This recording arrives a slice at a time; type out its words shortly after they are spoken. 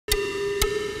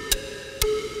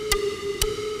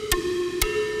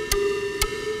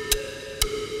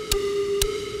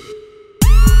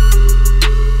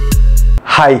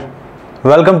Hi,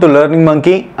 welcome to Learning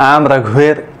Monkey. I am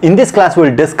Raghuveer. In this class, we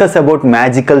will discuss about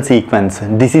magical sequence.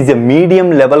 This is a medium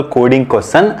level coding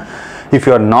question. If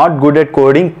you are not good at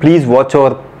coding, please watch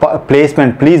our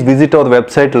placement. Please visit our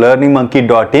website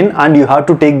learningmonkey.in and you have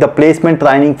to take the placement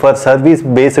training for service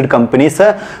based companies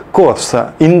course.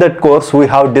 In that course, we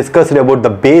have discussed about the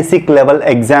basic level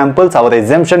examples. Our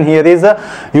assumption here is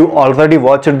you already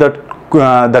watched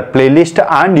that playlist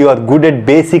and you are good at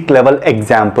basic level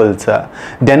examples,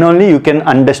 then only you can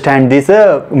understand these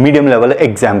medium level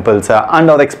examples, and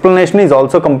our explanation is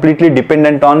also completely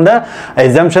dependent on the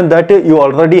assumption that you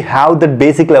already have that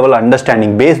basic level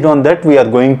understanding. Based on that, we are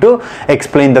going to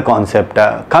explain the concept.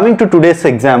 Coming to today's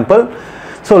example,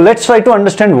 so let's try to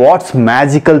understand what's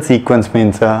magical sequence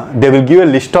means. They will give a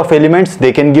list of elements.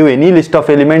 They can give any list of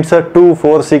elements, 2,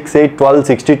 4, 6, 8, 12,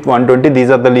 60, 120. These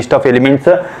are the list of elements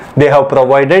they have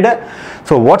provided.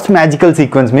 So what's magical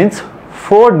sequence means?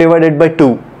 4 divided by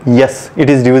 2. Yes, it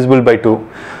is divisible by 2.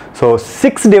 So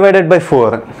 6 divided by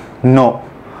 4. No.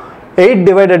 8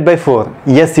 divided by 4.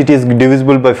 Yes, it is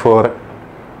divisible by 4.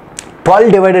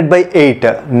 12 divided by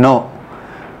 8. No.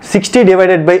 60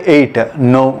 divided by 8.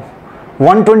 No.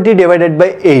 120 divided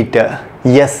by 8.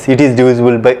 Yes, it is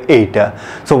divisible by 8.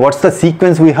 So what's the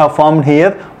sequence we have formed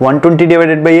here? 120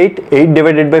 divided by 8, 8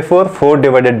 divided by 4, 4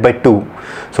 divided by 2.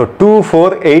 So 2,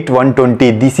 4, 8,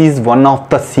 120. This is one of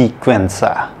the sequence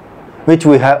which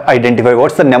we have identified.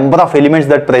 What's the number of elements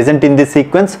that present in this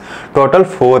sequence? Total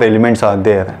 4 elements are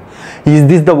there. Is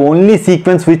this the only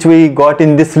sequence which we got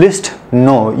in this list?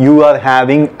 No, you are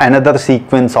having another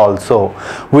sequence also.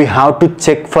 We have to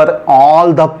check for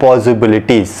all the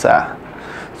possibilities.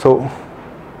 So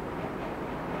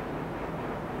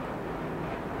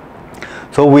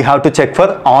we have to check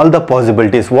for all the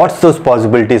possibilities. What's those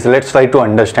possibilities? Let's try to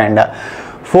understand.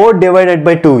 4 divided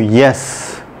by 2,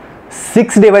 yes.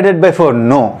 6 divided by 4,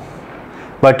 no.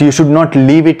 But you should not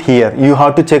leave it here. You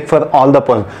have to check for all the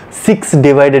possibilities. 6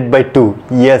 divided by 2,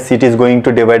 yes, it is going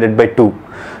to divided by 2.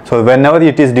 So whenever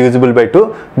it is divisible by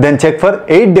 2, then check for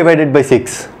 8 divided by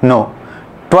 6, no.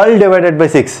 12 divided by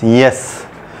 6, yes.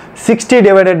 60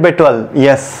 divided by 12,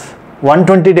 yes.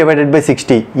 120 divided by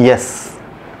 60, yes.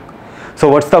 So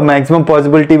what's the maximum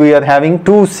possibility we are having?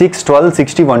 2, 6, 12,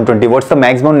 60, 120. What's the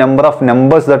maximum number of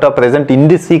numbers that are present in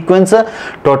this sequence?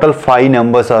 Total 5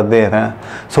 numbers are there.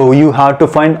 So you have to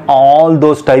find all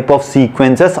those type of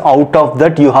sequences. Out of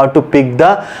that, you have to pick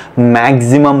the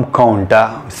maximum count,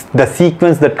 the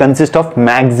sequence that consists of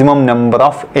maximum number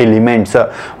of elements.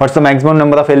 What's the maximum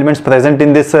number of elements present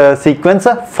in this sequence?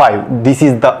 5. This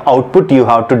is the output you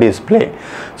have to display.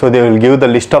 So they will give the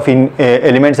list of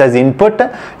elements as input.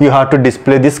 You have to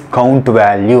display this count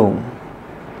value.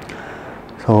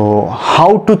 So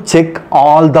how to check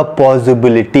all the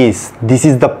possibilities? This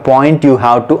is the point you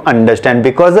have to understand,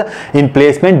 because in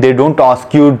placement they don't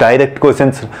ask you direct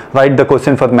questions. Write the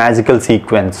question for magical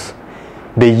sequence.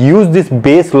 They use this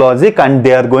base logic and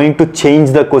they are going to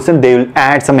change the question. They will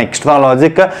add some extra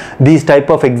logic. These type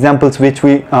of examples which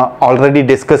we already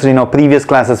discussed in our previous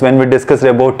classes when we discussed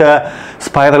about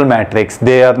spiral matrix.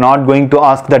 They are not going to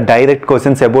ask the direct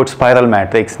questions about spiral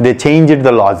matrix. They changed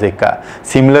the logic.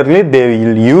 Similarly, they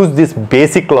will use this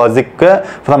basic logic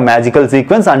from magical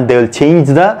sequence and they will change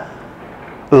the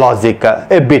logic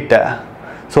a bit.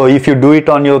 So if you do it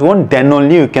on your own, then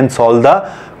only you can solve the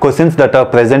questions that are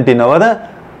present in our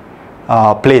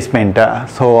placement.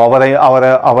 So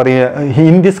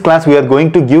in this class we are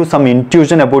going to give some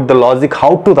intuition about the logic,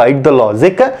 how to write the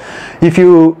logic. If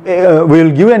you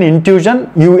will give an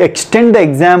intuition, you extend the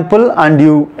example and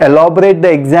you elaborate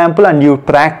the example and you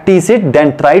practice it,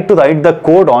 then try to write the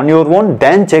code on your own,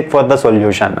 then check for the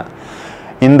solution.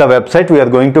 In the website, we are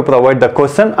going to provide the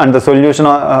question and the solution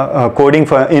coding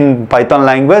for in Python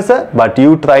language, but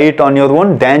you try it on your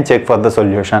own, then check for the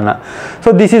solution.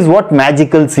 So this is what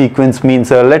magical sequence means.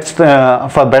 Let's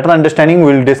for better understanding,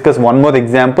 we will discuss one more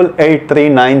example. 8, 3,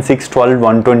 9, 6, 12,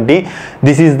 120.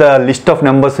 This is the list of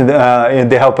numbers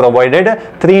they have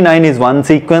provided. 3, 9 is one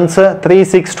sequence. 3,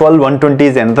 6, 12, 120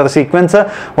 is another sequence.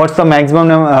 What's the maximum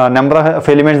number of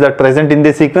elements that present in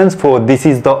this sequence? 4. This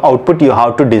is the output you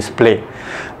have to display.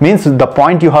 Means the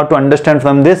point you have to understand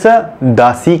from this,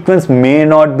 the sequence may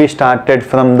not be started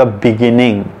from the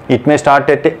beginning. It may start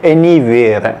at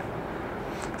anywhere.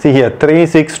 See here, 3,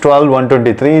 6, 12,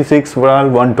 120, 3, 6,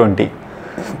 12, 120.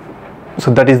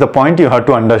 So that is the point you have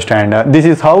to understand. This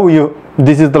is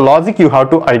the logic you have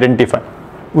to identify.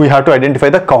 We have to identify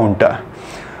the counter.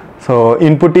 So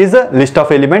input is a list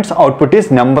of elements, output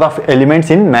is number of elements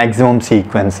in maximum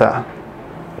sequence.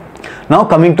 Now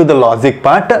coming to the logic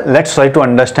part, let's try to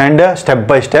understand step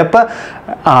by step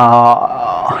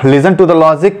listen to the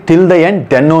logic till the end,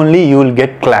 then only you will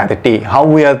get clarity how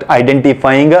we are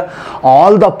identifying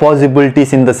all the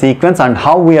possibilities in the sequence and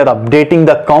how we are updating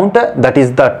the count. That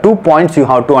is the 2 points you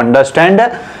have to understand.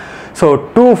 So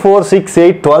 2, 4, 6,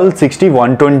 8, 12, 60,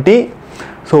 120.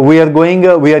 So we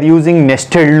are using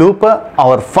nested loop.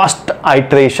 Our first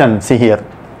iteration, see here,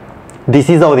 this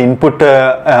is our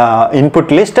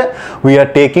input list. We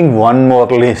are taking one more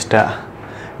list.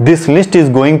 This list is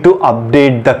going to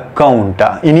update the count.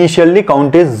 Initially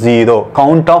count is 0.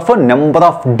 Count of a number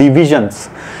of divisions,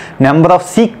 number of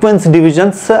sequence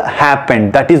divisions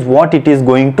happened. That is what it is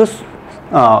going to,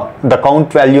 the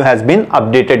count value has been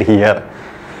updated here.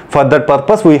 For that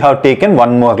purpose we have taken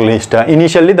one more list.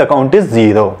 Initially the count is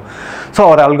 0. So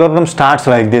our algorithm starts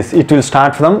like this. It will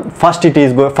start from first, in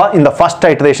the first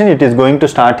iteration it is going to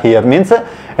start here, means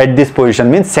at this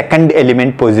position, means second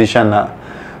element position.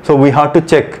 So we have to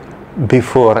check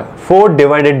before 4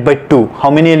 divided by 2. How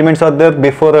many elements are there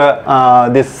before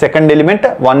this second element?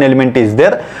 One element is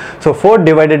there. So 4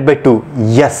 divided by 2.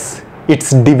 Yes,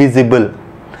 it's divisible.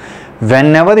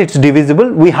 Whenever it's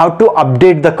divisible, we have to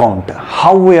update the count.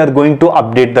 How we are going to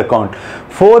update the count?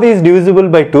 4 is divisible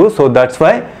by 2. So that's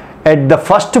why at the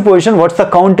first position, what's the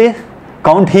count is?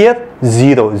 Count here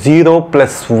 0. 0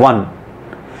 plus 1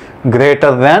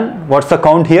 greater than, what's the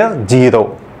count here?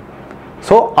 0.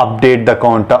 So update the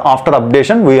count. After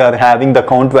updation we are having the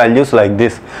count values like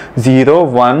this: 0,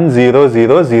 1, 0,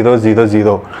 0, 0, 0,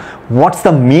 0. What's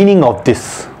the meaning of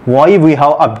this? Why we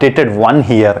have updated 1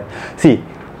 here? See,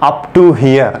 up to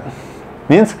here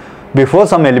means before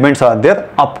some elements are there,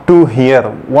 up to here,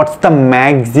 what's the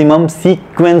maximum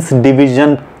sequence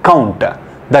division count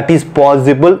that is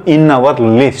possible in our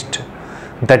list?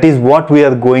 That is what we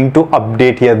are going to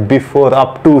update here. Before,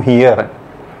 up to here,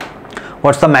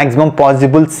 what's the maximum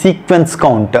possible sequence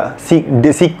count?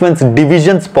 The sequence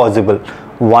divisions possible?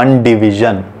 1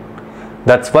 division.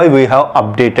 That's why we have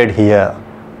updated here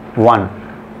 1.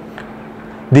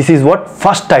 This is what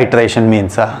first iteration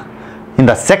means. In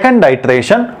the second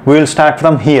iteration we will start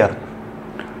from here.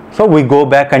 So we go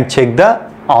back and check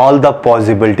all the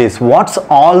possibilities. What's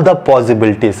all the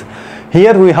possibilities?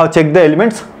 Here we have checked the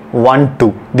elements 1,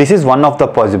 2. This is one of the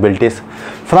possibilities.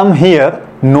 From here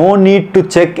no need to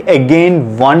check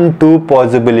again 1, 2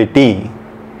 possibility.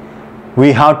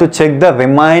 We have to check the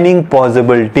remaining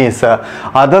possibilities.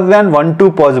 Other than 1,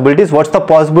 2 possibilities, what's the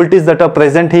possibilities that are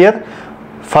present here?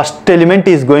 First element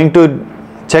is going to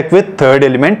check with third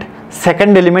element.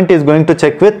 Second element is going to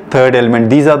check with third element.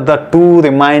 These are the 2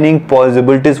 remaining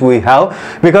possibilities we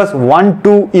have, because 1,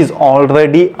 2 is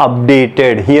already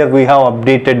updated. Here we have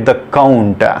updated the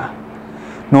count.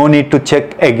 No need to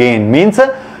check again. Means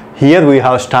here we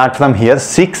have start from here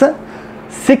 6.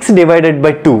 6 divided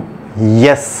by 2.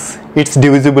 Yes, it's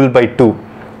divisible by 2.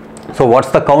 So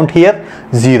what's the count here?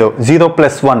 0. 0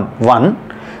 plus 1.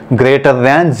 1 greater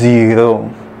than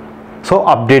 0. So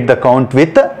update the count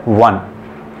with 1.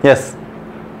 Yes,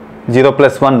 0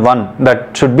 plus 1, 1.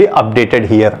 That should be updated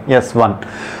here. Yes, 1.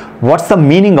 What's the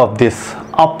meaning of this?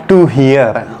 Up to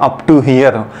here,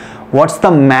 what's the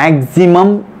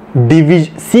maximum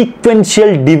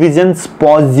sequential divisions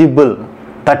possible?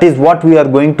 That is what we are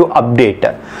going to update.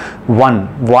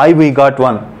 1. Why we got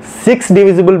 1? 6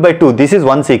 divisible by 2. This is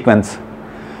one sequence.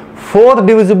 4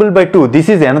 divisible by 2. This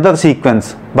is another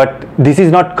sequence. But this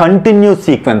is not continuous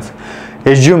sequence.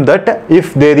 Assume that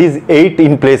if there is 8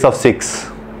 in place of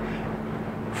 6.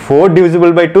 4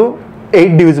 divisible by 2.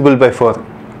 8 divisible by 4.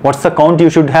 What's the count you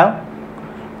should have?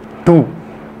 2.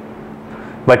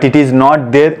 But it is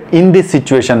not there in this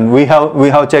situation. We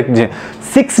have checked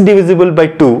 6 divisible by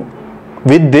 2.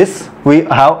 With this we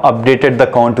have updated the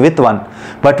count with 1.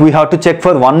 But we have to check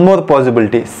for one more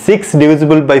possibility. 6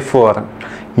 divisible by 4.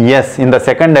 Yes, in the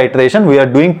second iteration we are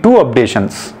doing 2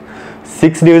 updations.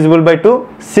 6 divisible by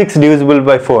 2, 6 divisible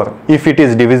by 4. If it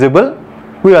is divisible,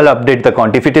 we will update the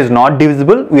count. If it is not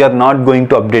divisible, we are not going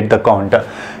to update the count.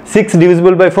 6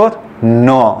 divisible by 4?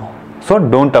 No. So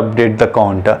don't update the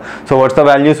count. So what's the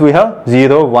values we have?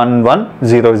 0, 1, 1,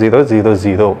 0, 0, 0,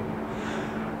 0.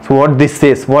 So what this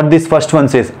says, what this first one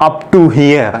says, up to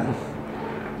here,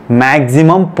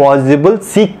 maximum possible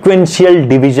sequential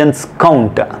divisions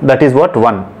count. That is what?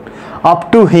 1.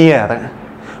 Up to here,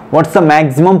 what's the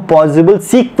maximum possible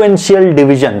sequential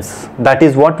divisions? That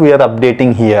is what we are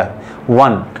updating here.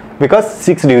 1. Because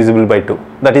 6 divisible by 2.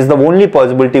 That is the only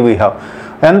possibility we have.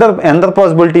 Another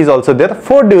possibility is also there.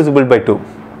 4 divisible by 2.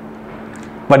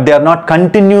 But they are not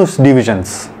continuous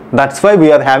divisions. That's why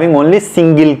we are having only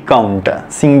single count. That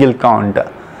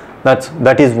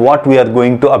is what we are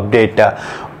going to update.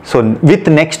 So with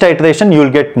next iteration you will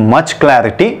get much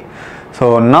clarity.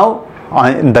 So now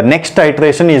The next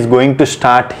iteration is going to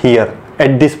start here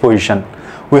at this position.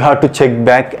 We have to check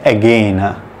back again.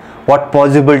 What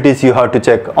possibilities you have to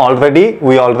check?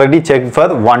 We already checked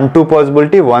for 1 2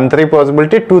 possibility, 1 3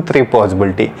 possibility, 2 3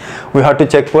 possibility. We have to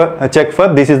check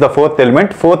for this is the fourth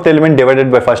element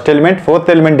divided by first element, fourth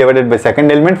element divided by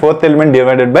second element, fourth element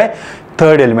divided by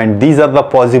third element. These are the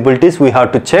possibilities we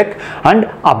have to check and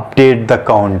update the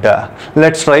count.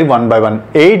 Let's try one by one.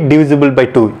 8 divisible by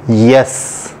 2.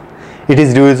 Yes, it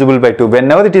is divisible by 2.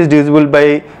 Whenever it is divisible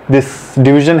by this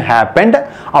division happened,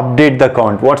 update the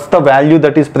count. What's the value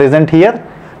that is present here?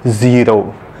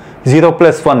 0. 0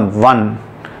 plus 1, 1.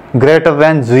 Greater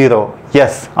than 0.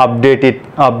 Yes,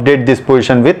 update this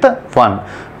position with 1.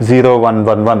 0 1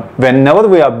 1 1. Whenever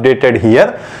we updated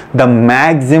here, the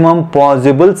maximum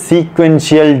possible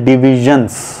sequential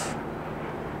divisions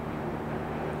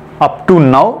up to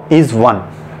now is 1.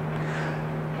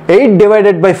 8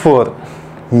 divided by 4.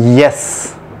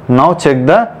 Yes, now check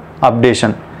the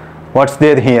updation. What's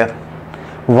there here?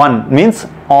 1 means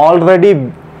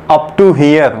already up to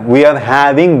here we are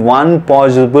having one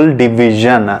possible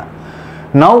division.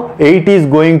 Now 8 is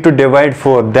going to divide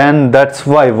 4, then that's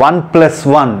why 1 plus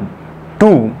 1,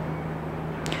 2.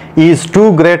 Is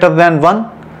 2 greater than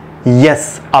 1?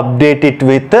 Yes, update it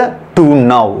with 2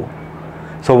 now.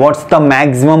 So what's the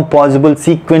maximum possible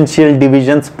sequential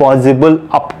divisions possible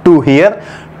up to here?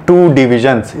 2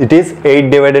 divisions. It is 8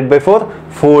 divided by 4,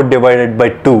 4 divided by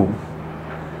 2.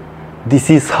 This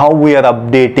is how we are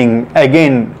updating.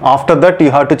 Again, after that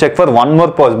you have to check for one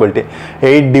more possibility.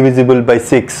 8 divisible by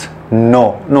 6.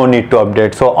 No need to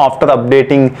update. So after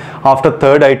updating, after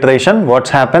third iteration, what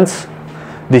happens?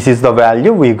 This is the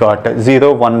value we got,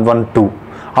 0 1 1 2.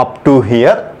 Up to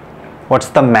here, what's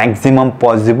the maximum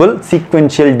possible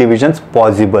sequential divisions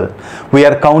possible? We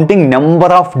are counting number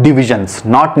of divisions,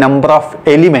 not number of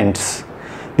elements.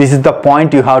 This is the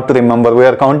point you have to remember. We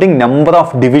are counting number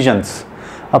of divisions.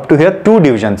 Up to here, 2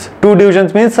 divisions. 2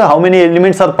 divisions means how many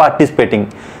elements are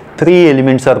participating? 3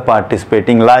 elements are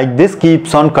participating. Like this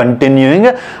keeps on continuing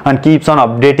and keeps on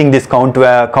updating this count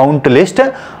list.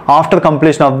 After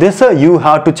completion of this, you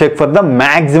have to check for the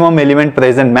maximum element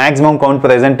present, maximum count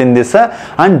present in this,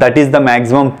 and that is the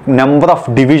maximum number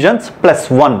of divisions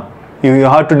plus 1. You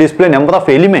have to display number of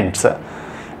elements.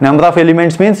 Number of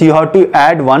elements means you have to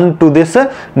add 1 to this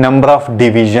number of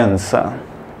divisions.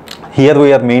 Here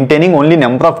we are maintaining only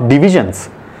number of divisions.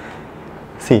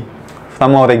 See,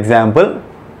 from our example,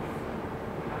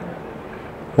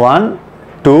 1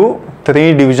 2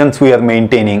 3 divisions we are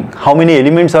maintaining. How many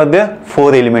elements are there?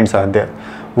 4 elements are there.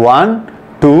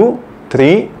 1 2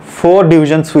 3 4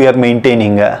 divisions we are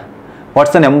maintaining.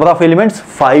 What's the number of elements?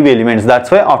 5 elements.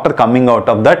 That's why after coming out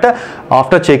of that,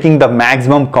 after checking the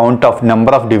maximum count of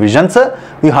number of divisions,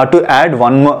 we have to add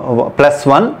 1 plus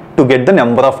 1 to get the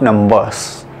number of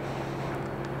numbers.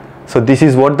 So this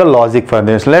is what the logic for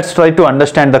this. Let's try to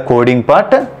understand the coding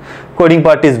part. Coding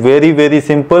part is very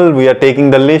simple. We are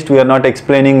taking the list, we are not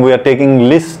explaining, we are taking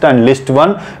list and list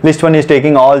 1. List 1 is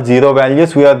taking all 0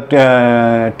 values. We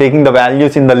are taking the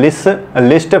values in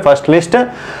the first list.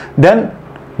 Then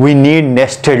we need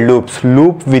nested loops,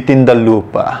 loop within the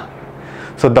loop.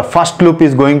 So the first loop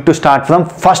is going to start from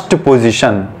first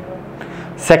position.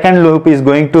 Second loop is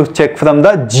going to check from the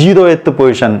 0th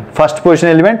position. First position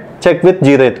element, check with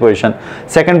 0th position.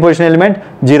 Second position element,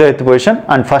 0th position,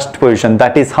 and first position.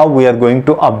 That is how we are going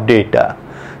to update.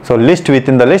 So list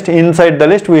within the list. Inside the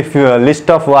list, if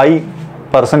list of y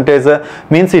percentage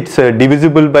means it's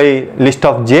divisible by list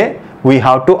of j, we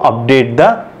have to update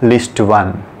the list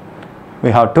 1.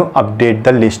 We have to update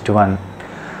the list 1.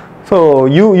 So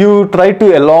you try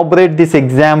to elaborate this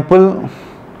example,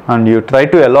 and you try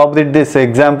to elaborate this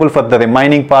example for the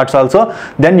remaining parts also,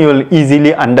 then you will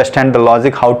easily understand the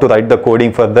logic how to write the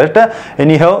coding for that.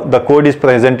 Anyhow, the code is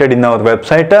presented in our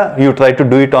website. You try to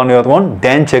do it on your own,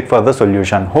 then check for the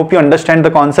solution. Hope you understand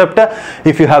the concept.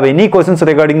 If you have any questions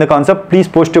regarding the concept, please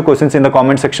post your questions in the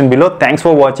comment section below. Thanks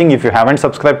for watching. If you haven't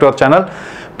subscribed to our channel,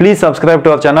 please subscribe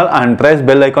to our channel and press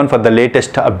bell icon for the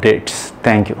latest updates.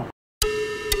 Thank you.